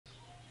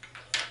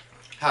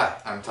Hi,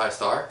 I'm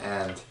TaiStar,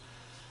 and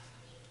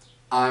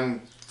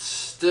I'm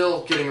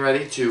still getting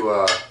ready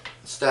to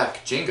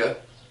stack Jenga.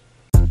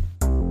 I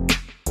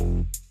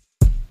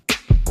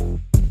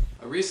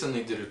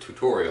recently did a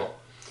tutorial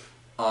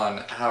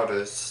on how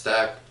to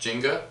stack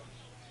Jenga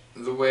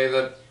the way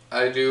that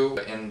I do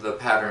in the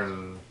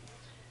pattern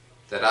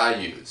that I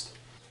used.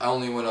 I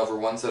only went over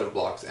one set of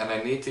blocks, and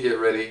I need to get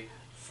ready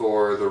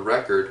for the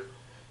record,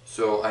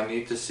 so I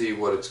need to see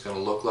what it's going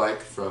to look like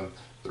from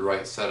the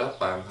right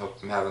setup. I'm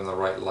having the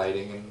right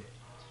lighting and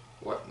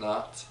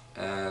whatnot,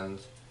 and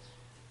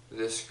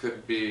this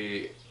could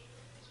be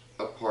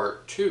a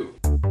part 2.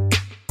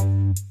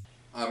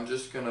 I'm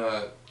just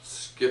gonna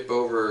skip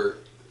over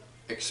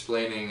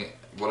explaining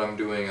what I'm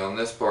doing on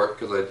this part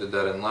because I did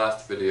that in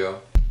last video.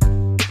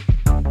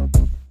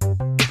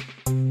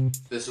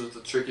 This was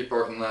the tricky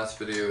part in last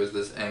video, is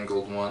this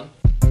angled one.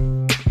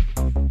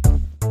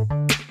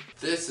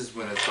 This is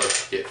when it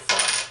starts to get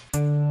fun.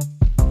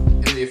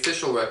 In the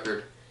official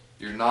record,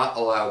 you're not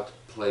allowed to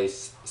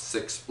place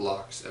 6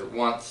 blocks at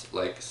once,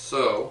 like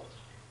so,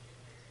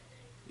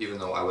 even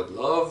though I would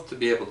love to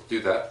be able to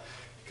do that,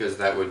 because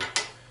that would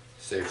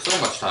save so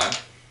much time.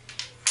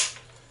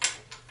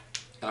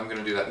 And I'm going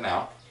to do that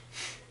now,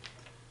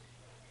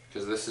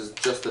 because this is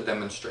just a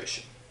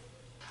demonstration.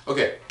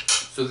 Okay,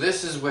 so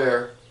this is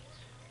where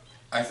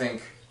I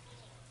think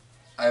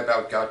I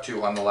about got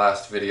to on the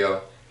last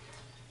video.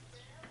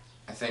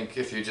 I think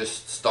if you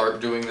just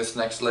start doing this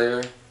next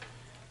layer,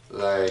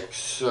 like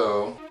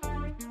so.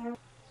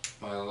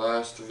 My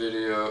last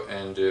video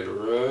ended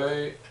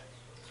right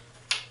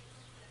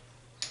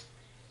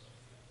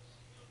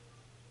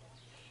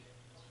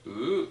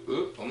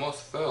Ooh,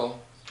 almost fell.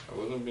 I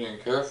wasn't being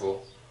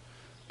careful.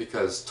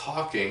 Because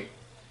talking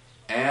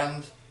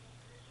and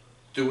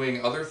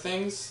doing other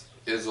things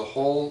is a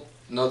whole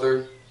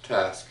nother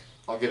task.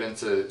 I'll get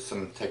into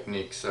some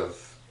techniques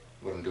of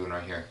what I'm doing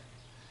right here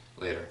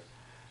later.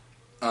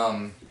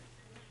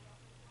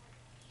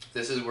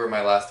 This is where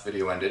my last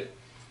video ended,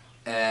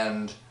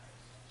 and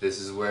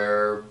this is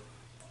where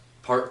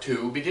part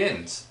 2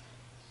 begins.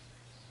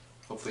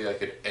 Hopefully I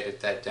could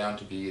edit that down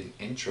to be an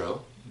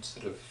intro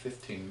instead of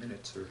 15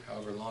 minutes or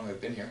however long I've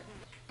been here.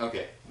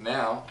 Okay,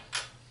 now,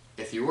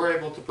 if you were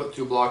able to put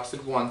 2 blocks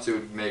at once, it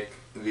would make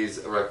these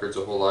records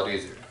a whole lot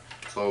easier.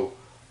 So,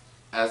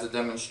 as a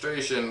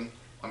demonstration,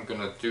 I'm going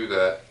to do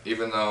that,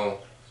 even though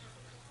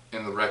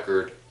in the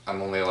record I'm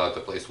only allowed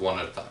to place 1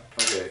 at a time.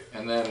 Okay,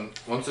 and then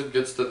once it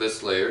gets to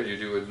this layer, you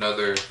do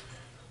another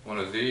one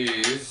of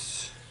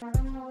these.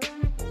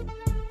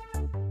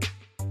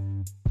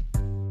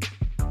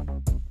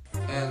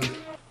 And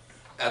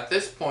at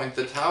this point,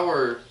 the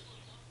tower,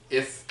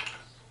 if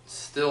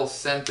still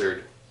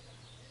centered,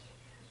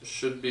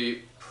 should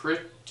be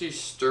pretty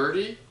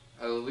sturdy,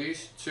 at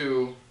least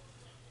to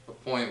a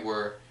point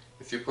where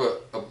if you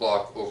put a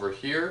block over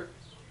here,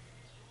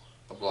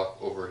 a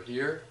block over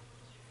here,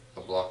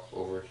 a block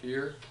over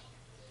here,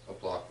 a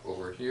block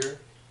over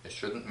here, it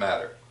shouldn't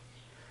matter.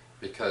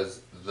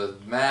 Because the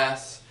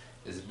mass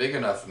is big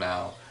enough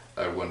now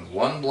that when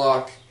one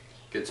block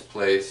gets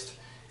placed,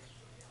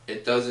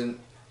 it doesn't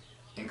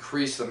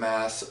increase the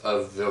mass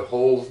of the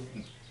whole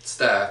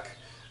stack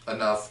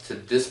enough to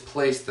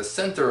displace the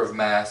center of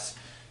mass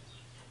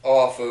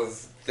off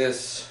of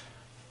this.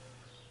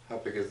 How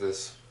big is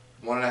this?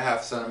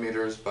 1.5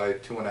 centimeters by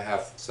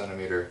 2.5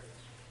 centimeter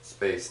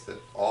space that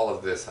all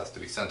of this has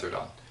to be centered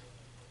on.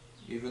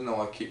 Even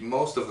though I keep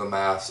most of the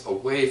mass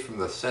away from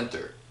the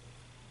center.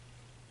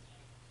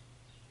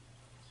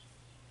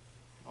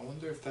 I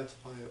wonder if that's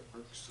why it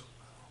works so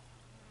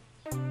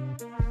well.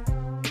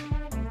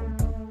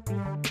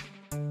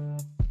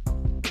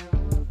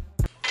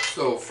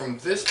 So from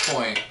this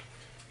point,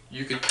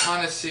 you can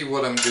kind of see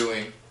what I'm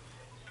doing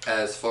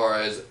as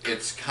far as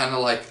it's kind of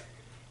like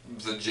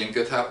the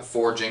Jenga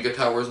 4 Jenga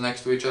towers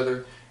next to each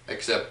other,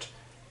 except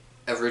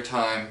every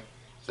time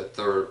that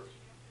they're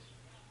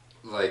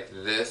like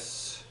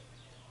this,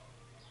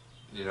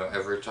 you know,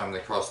 every time they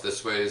cross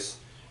this ways,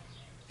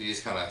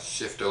 these kind of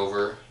shift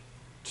over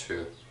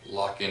to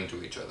lock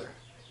into each other.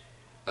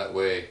 That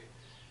way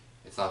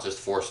it's not just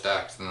 4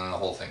 stacks and then the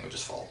whole thing would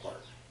just fall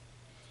apart.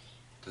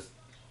 That's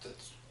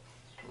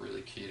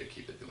really key to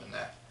keep it doing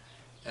that.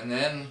 And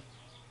then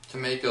to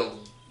make a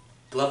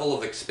level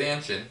of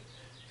expansion,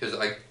 because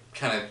I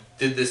kind of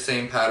did this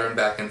same pattern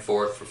back and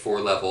forth for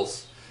 4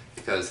 levels,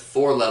 because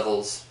 4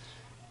 levels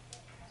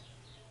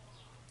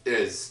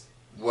is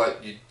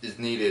what is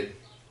needed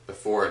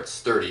before it's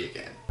sturdy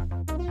again.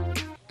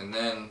 And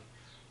then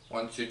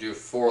once you do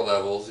 4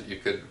 levels, you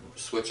could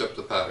switch up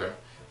the pattern.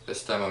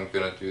 This time I'm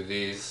going to do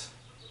these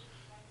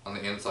on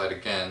the inside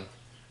again,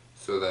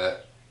 so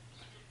that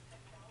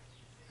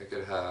I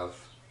could have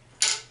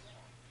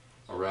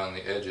around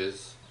the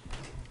edges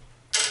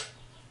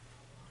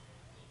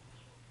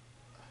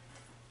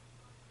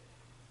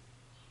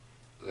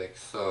like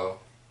so.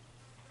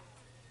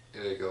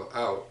 They go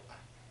out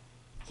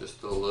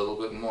just a little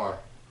bit more.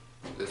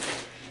 This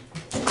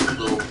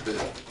little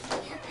bit.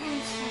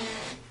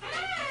 I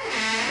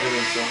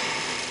think so.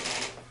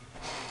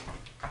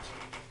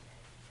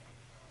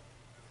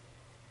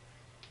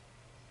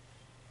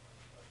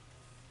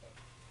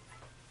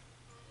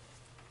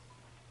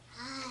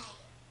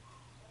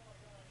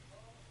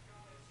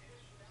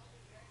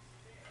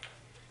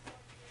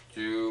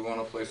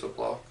 want to place a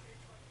block?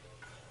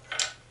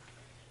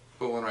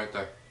 Put one right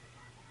there.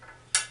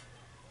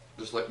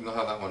 Just let me know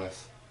how that one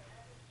is.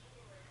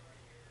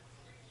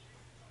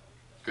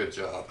 Good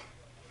job.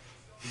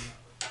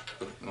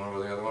 Put the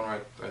other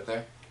one right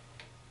there.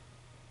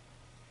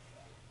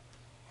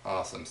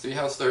 Awesome. See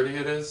how sturdy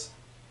it is?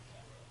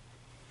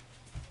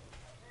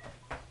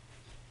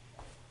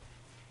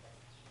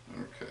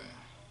 Okay.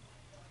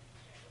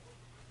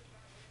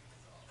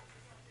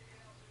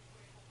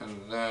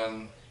 And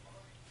then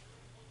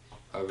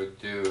I would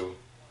do,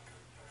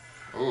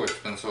 oh, it's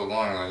been so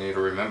long I need to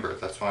remember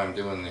it. That's why I'm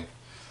doing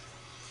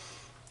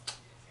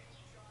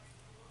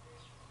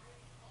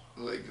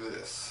like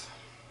this.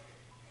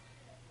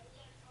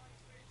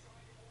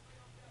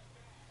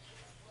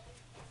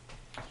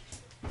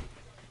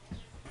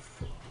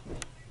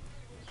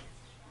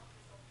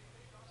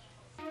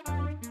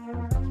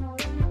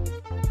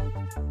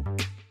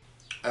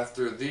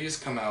 After these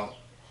come out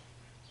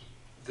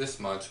this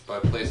much by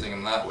placing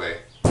them that way,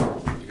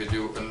 you could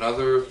do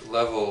another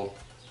level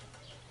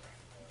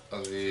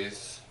of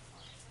these.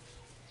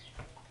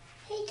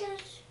 Hey,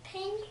 there's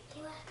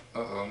paintbrush.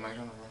 Uh-oh, am I gonna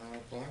run out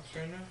of blocks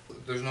right now?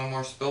 There's no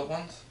more spilt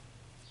ones?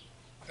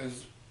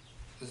 Is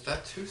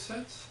that 2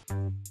 sets?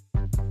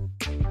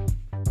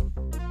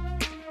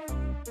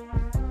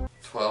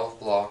 12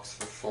 blocks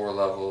for 4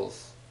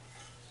 levels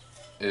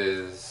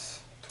is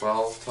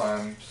 12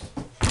 times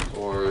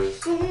 4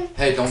 is...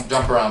 Hey, don't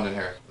jump around in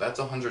here. That's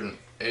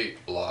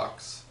 108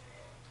 blocks.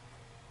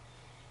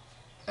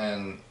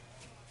 And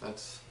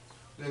that's...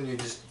 Then you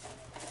just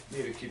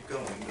need to keep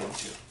going,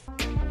 don't you?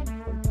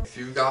 If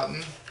you've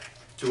gotten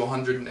to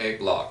 108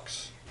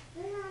 blocks,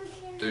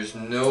 there's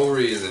no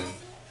reason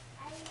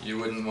you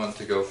wouldn't want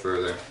to go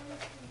further.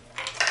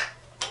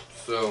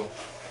 So,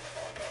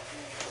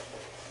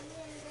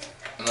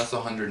 unless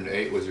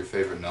 108 was your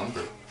favorite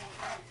number.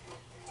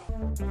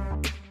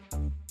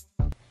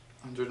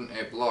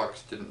 108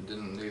 blocks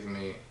didn't leave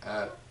me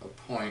at a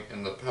point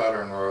in the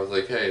pattern where I was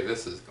like, hey,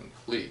 this is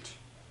complete.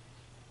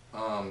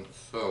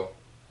 So,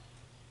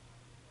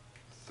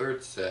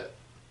 third set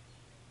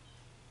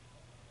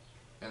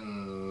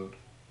and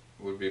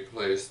would be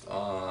placed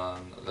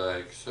on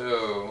like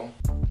so.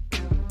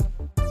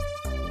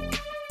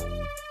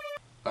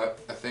 I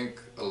think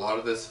a lot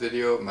of this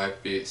video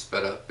might be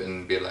sped up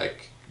and be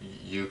like,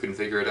 you can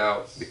figure it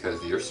out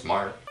because you're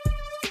smart.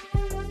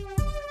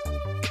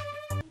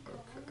 Okay,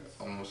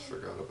 almost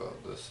forgot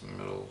about this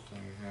middle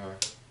thing here.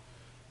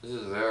 This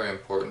is very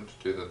important to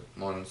do the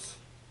ones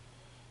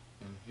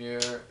in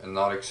here and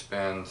not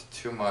expand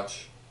too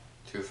much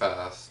too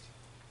fast,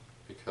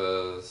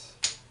 because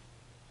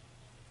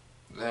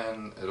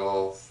then it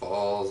all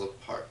falls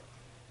apart.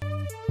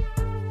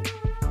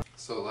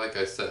 So like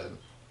I said,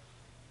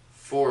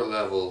 4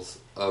 levels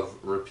of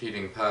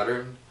repeating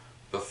pattern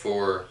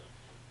before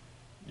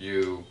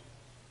you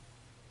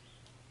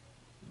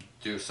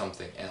do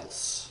something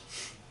else.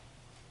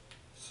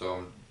 So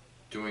I'm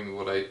doing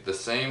the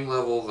same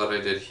level that I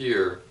did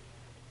here,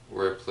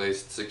 where I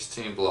placed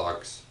 16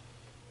 blocks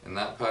in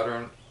that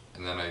pattern,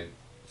 and then I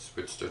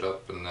switched it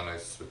up, and then I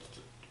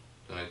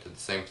did the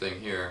same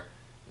thing here,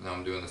 and now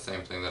I'm doing the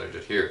same thing that I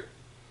did here.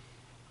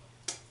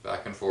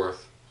 Back and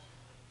forth,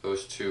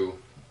 those 2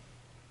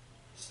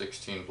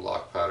 16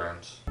 block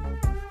patterns.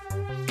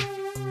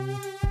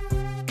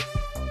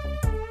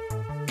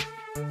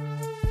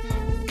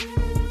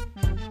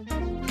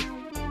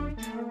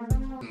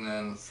 And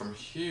then from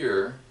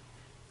here,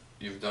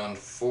 you've done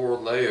 4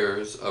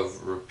 layers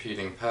of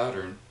repeating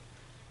pattern.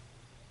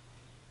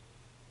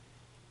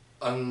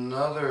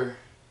 Another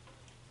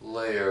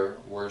layer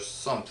where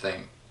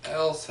something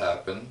else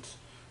happens,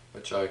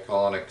 which I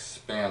call an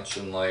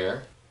expansion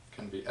layer,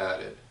 can be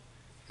added.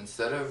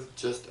 Instead of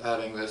just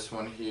adding this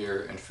one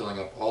here and filling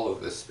up all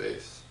of this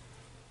space,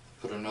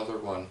 put another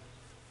one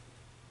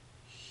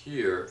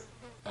here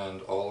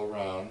and all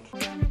around.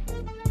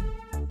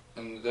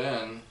 And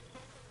then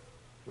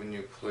when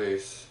you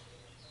place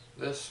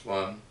this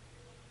one,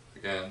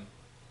 again,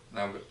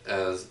 now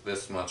as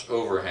this much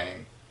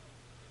overhang,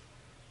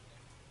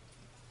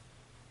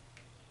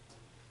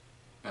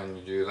 and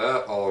you do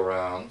that all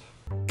around,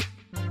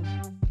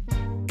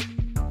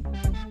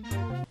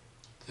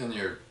 then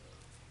you're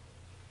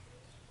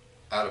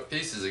out of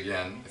pieces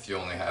again if you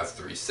only have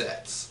 3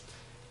 sets.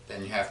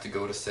 Then you have to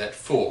go to set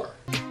 4.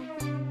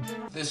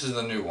 This is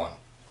the new one.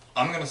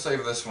 I'm going to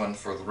save this one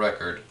for the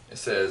record. It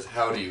says,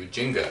 how do you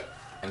Jenga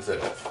instead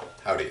of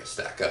how do you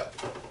stack up.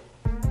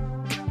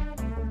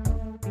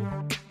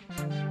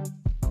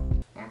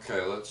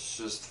 Okay, let's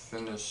just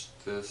finish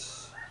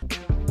this.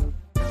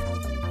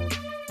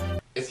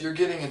 If you're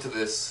getting into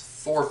this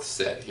 4th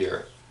set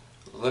here,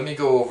 let me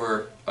go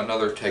over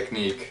another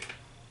technique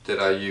that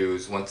I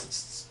use once it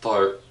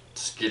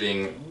starts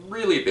getting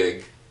really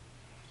big.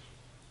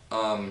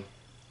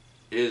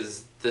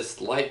 Is this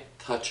light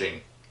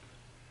touching,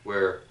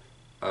 where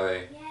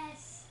I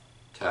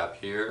tap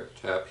here,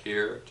 tap,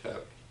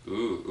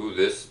 ooh,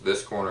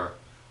 this corner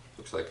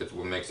looks like it's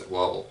what makes it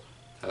wobble.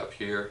 Tap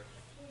here,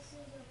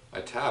 I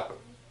tap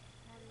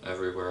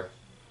everywhere,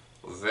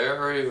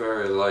 very,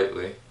 very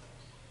lightly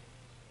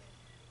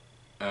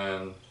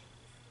and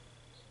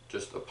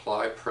just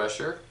apply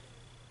pressure.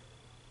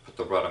 Put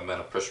the right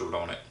amount of pressure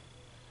on it,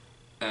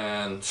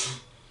 and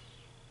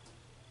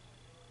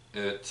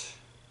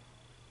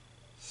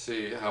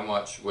see how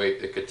much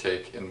weight it could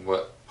take in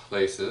what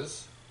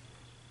places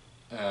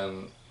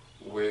and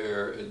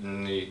where it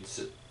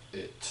needs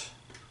it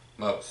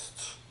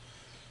most.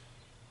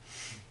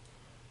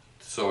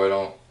 So I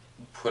don't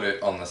put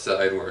it on the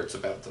side where it's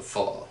about to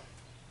fall.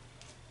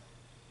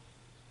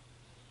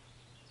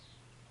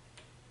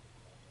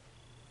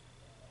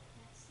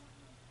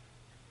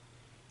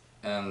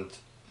 And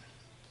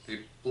the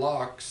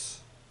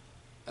blocks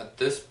at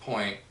this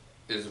point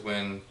is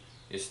when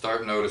you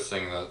start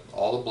noticing that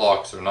all the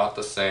blocks are not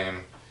the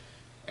same,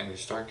 and you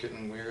start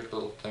getting weird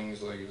little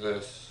things like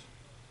this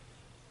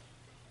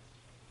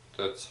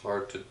that's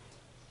hard to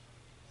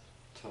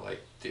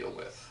like deal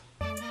with.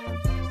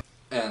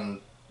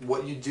 And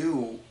what you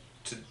do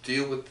to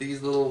deal with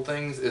these little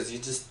things is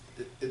it's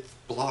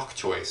block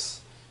choice.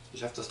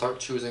 You have to start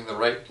choosing the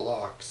right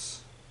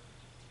blocks,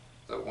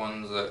 the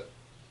ones that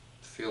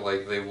feel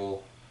like they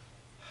will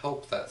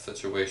help that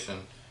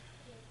situation.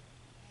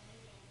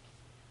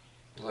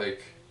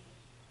 Like,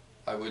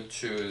 I would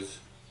choose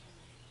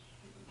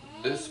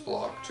this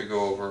block to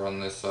go over on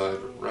this side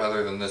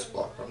rather than this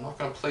block. But I'm not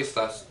going to place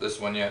this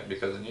one yet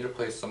because I need to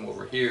place some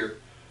over here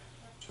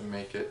to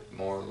make it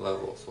more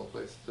level. So I'll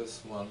place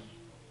this one,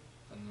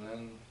 and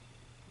then,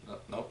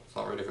 nope, it's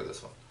not ready for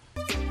this one.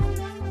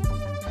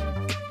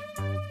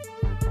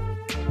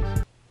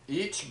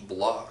 Each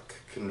block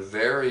can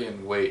vary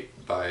in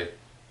weight by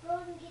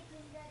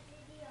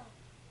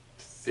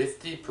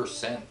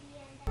 50%.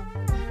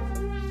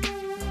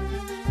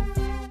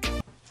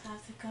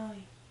 How's it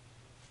going?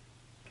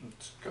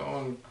 It's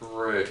going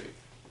great.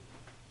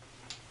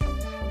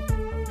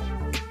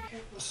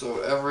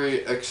 So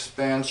every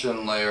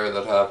expansion layer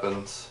that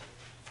happens,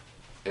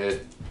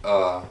 it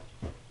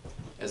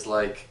is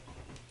like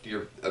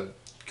you're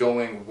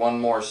going one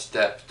more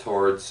step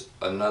towards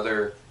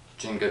another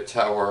Jenga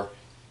tower,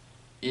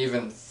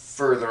 even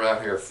further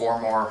out here,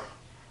 4 more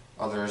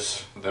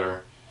others that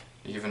are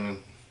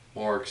even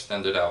more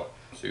extended out.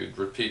 So you'd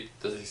repeat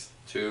these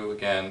 2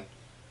 again,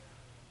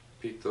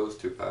 repeat those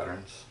 2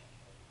 patterns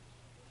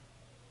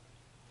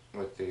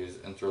with these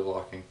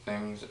interlocking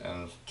things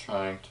and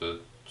trying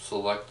to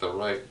select the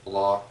right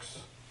blocks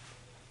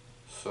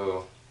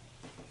so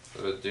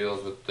that it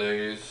deals with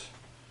these.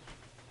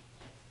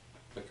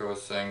 Like I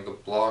was saying, the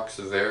blocks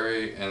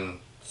vary in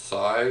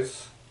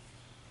size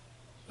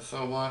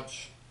so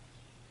much,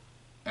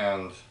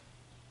 and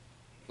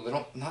well, they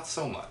don't, not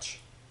so much.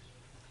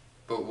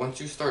 But once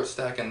you start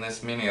stacking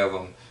this many of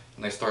them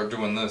and they start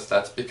doing this,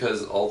 that's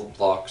because all the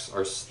blocks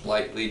are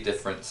slightly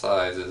different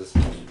sizes.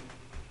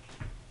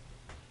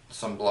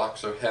 Some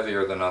blocks are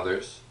heavier than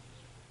others.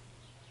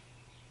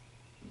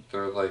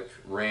 They're like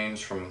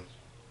range from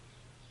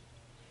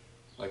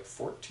like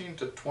 14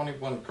 to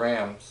 21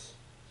 grams.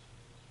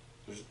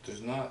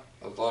 There's not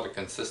a lot of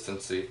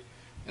consistency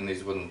in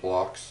these wooden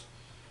blocks.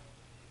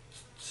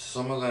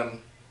 Some of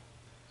them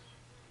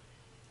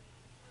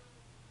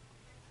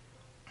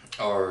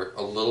are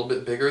a little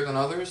bit bigger than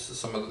others.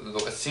 Some of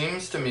it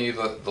seems to me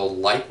that the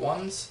light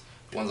ones,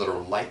 the ones that are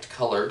light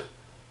colored,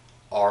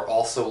 are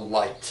also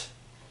light.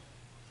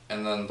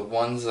 And then the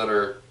ones that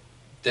are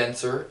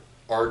denser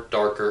are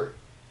darker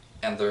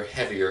and they're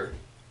heavier.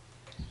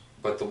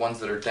 But the ones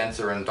that are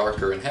denser and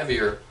darker and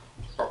heavier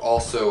are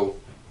also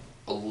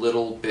a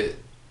little bit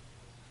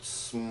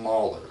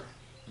smaller.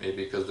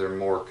 Maybe because they're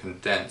more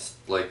condensed.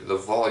 Like the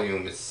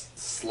volume is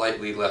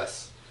slightly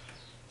less.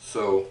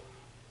 So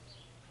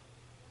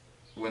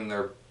when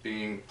they're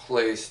being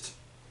placed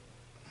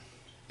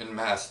in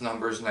mass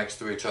numbers next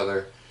to each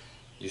other,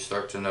 you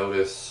start to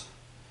notice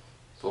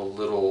the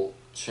little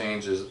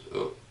changes.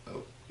 Oh,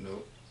 no,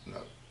 no,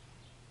 no.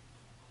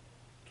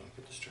 Don't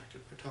get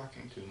distracted by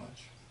talking too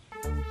much.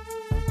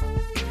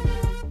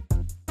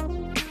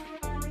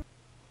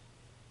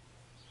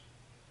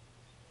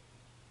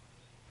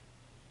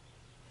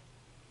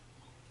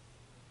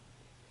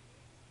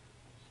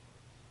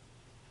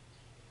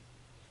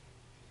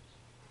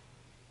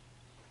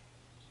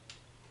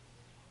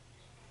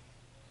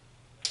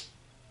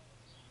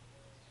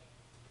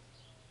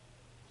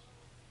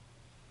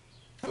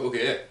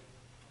 Okay,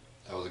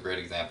 that was a great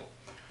example.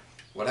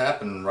 What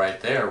happened right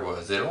there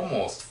was it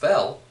almost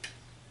fell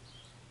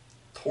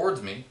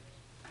towards me,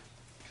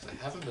 because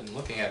I haven't been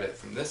looking at it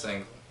from this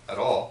angle at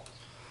all.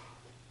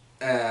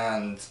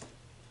 And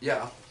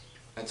yeah,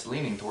 it's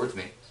leaning towards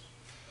me.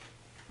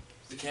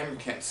 The camera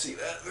can't see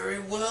that very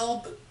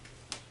well, but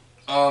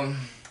and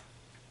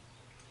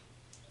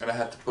I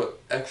had to put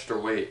extra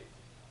weight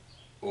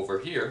over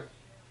here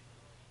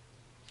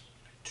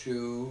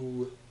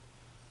to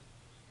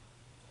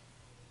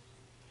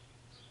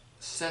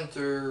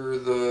center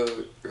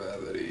the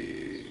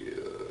gravity.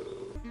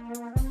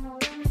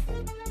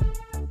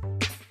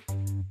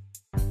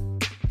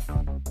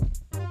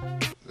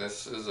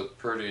 This is a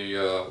pretty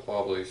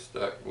wobbly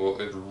stack. Well,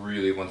 it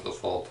really wants to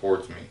fall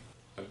towards me.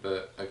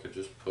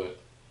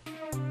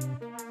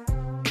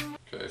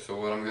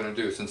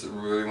 do, since it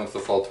really wants to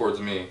fall towards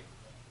me,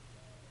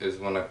 is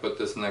when I put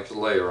this next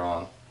layer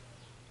on,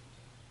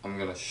 I'm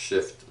gonna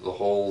shift the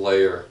whole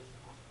layer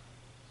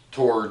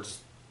towards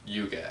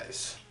you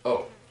guys.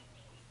 Oh.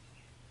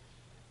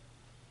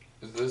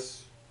 Is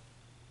this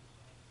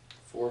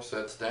 4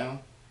 sets down?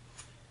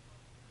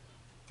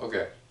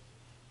 Okay.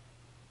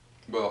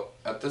 Well,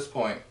 at this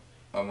point,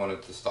 I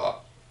wanted to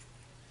stop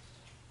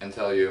and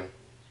tell you,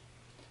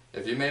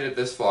 if you made it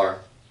this far,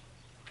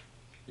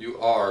 you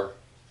are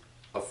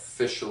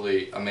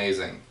officially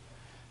amazing,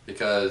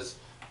 because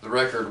the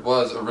record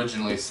was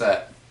originally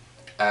set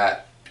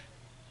at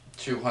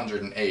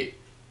 208,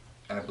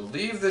 and I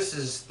believe this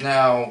is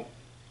now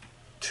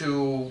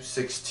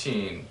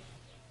 216.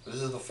 This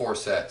is the 4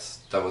 sets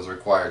that was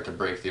required to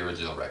break the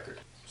original record.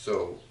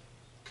 So,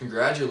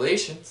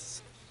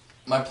 congratulations.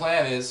 My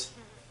plan is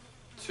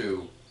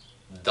to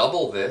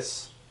double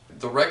this.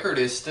 The record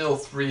is still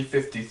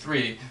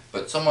 353,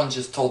 but someone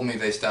just told me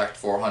they stacked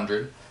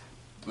 400,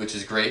 which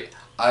is great.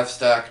 I've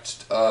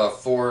stacked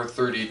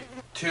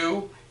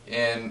 432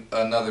 in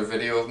another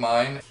video of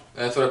mine.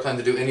 That's what I plan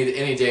to do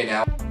any day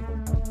now.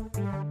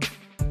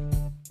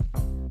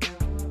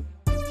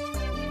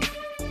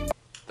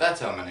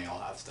 That's how many I'll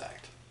have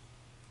stacked.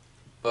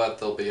 But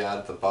they'll be out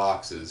of the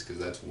boxes because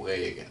that's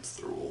way against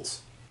the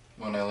rules.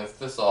 When I lift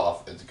this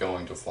off, it's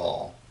going to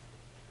fall.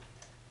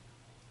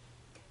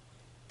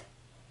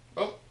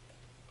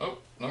 Oh,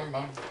 never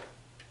mind.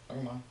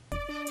 Never mind.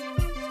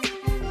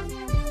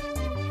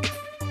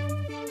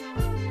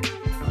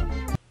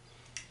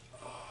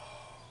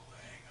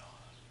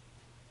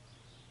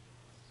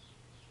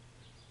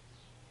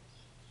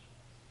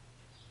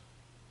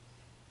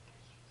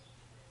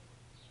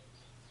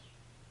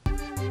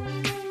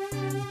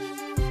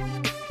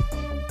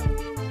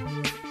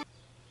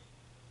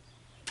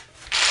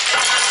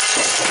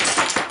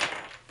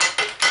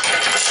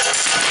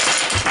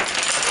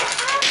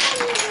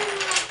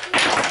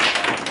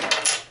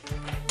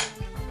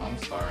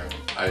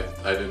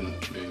 I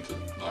didn't mean to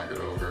knock it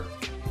over.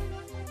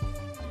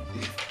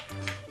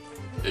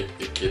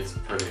 It gets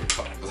pretty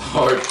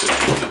hard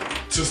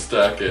to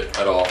stack it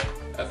at all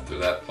after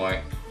that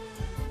point.